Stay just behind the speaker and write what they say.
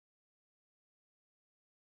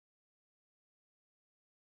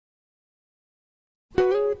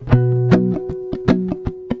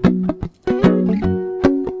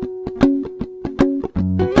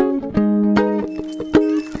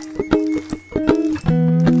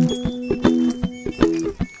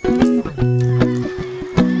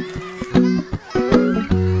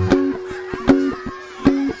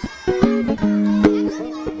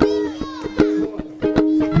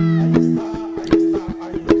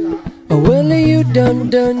Oh, well, you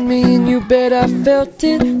done me, and you bet I felt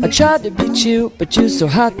it. I tried to be chill, but you're so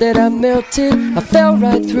hot that I melted. I fell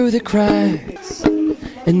right through the cracks,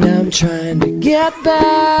 and now I'm trying to get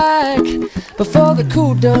back. Before the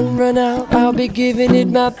cool done run out, I'll be giving it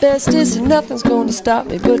my bestest, and nothing's gonna stop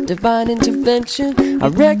me but divine intervention. I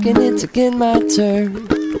reckon it's again my turn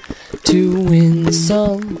to win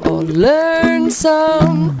some or learn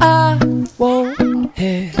some. I won't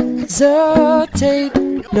hesitate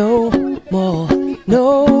no more,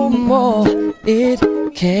 no more. It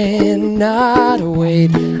cannot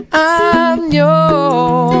wait. I'm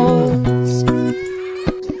yours.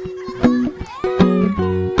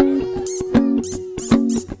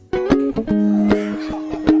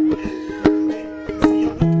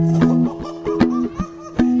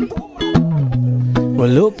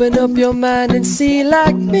 Well, open up your mind and see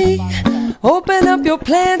like me. Open up your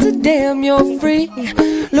plans and damn, you're free.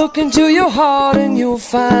 Look into your heart and you'll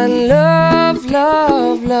find love,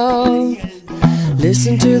 love, love.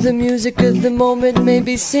 Listen to the music of the moment,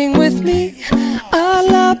 maybe sing with me. A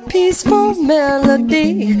la peaceful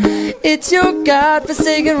melody. It's your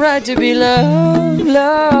God-forsaken right to be loved,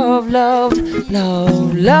 loved, loved,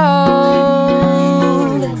 loved,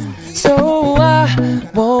 loved. So I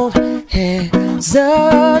won't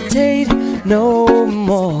hesitate no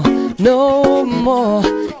more, no more.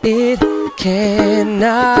 It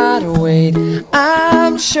cannot wait.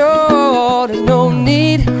 I'm sure there's no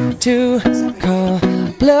need to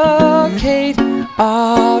complicate.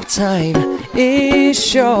 Our time is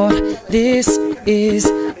short. This is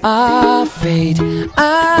our fate.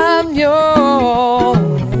 I'm yours.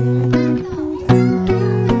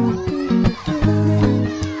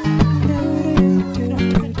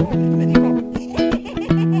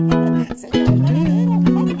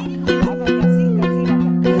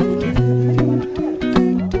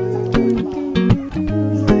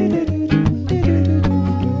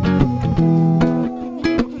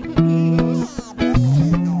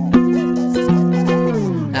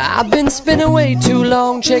 I've been spinning way too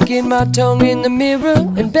long, checking my tongue in the mirror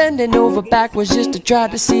and bending over backwards just to try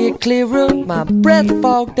to see it clearer. My breath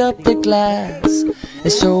fogged up the glass,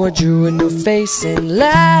 and so I drew a new face and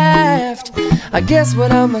laughed. I guess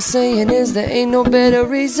what I'm saying is there ain't no better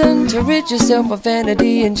reason to rid yourself of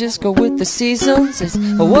vanity and just go with the seasons. It's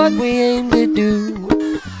what we aim to do.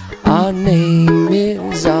 Our name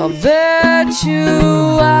is our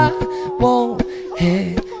virtue. I won't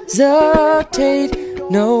hesitate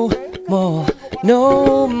no more,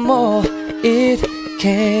 no more. It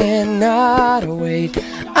cannot wait.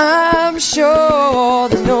 I'm sure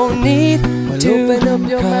there's no need to open up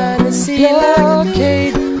your mind and see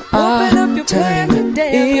blockade. Open up your plans and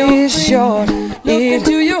damn, is short. It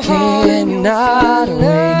cannot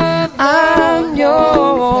wait. I'm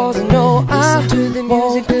yours. No, I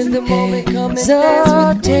won't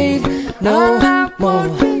hesitate no more,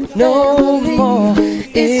 no more.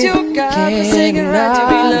 It's your God-forsaken right to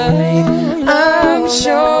be loved. I'm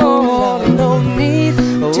sure no need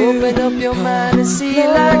to open up your mind and see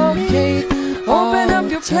like me. Open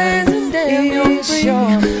up your plans and damn, you're free.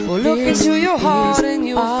 Well, look into your heart and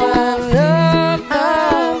you'll find love.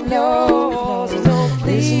 I'm yours.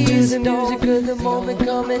 Listen to the music of the moment,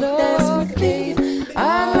 come and dance with me.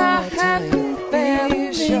 I'm not happy,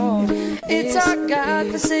 very sure. It's our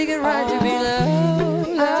God-forsaken right to be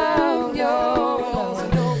loved. I'm yours.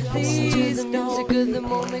 Listen to the music of the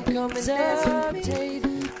moment, come and dance with me.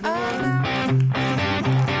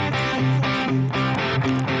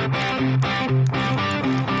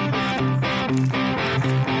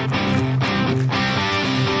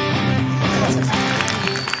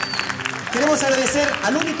 Queremos agradecer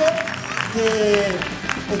al UNICO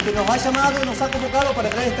que nos ha llamado, nos ha convocado para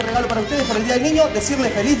traer este regalo para ustedes por el Día del Niño, decirle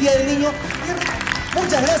feliz Día del Niño.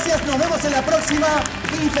 Muchas gracias, nos vemos en la próxima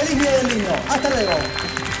y feliz Día del Niño. Hasta luego.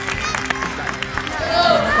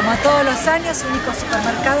 Bueno, como todos los años, UNICO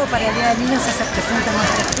Supermercado para el Día del Niño se presenta en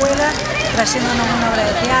nuestra escuela, trayéndonos una obra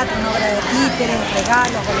de teatro, una obra de títeres,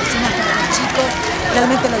 regalos, golosinas para los chicos.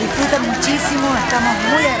 Realmente lo disfrutan muchísimo, estamos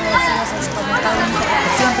muy agradecidos al Supermercado UNICO porque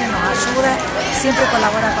siempre nos ayuda, siempre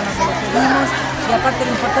colabora con lo que le pedimos. Y aparte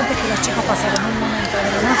lo importante es que los chicos pasaron un momento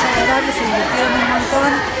hermoso, agradable, se divirtieron un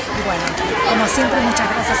montón. Y bueno, como siempre, muchas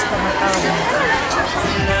gracias Supermercado UNICO.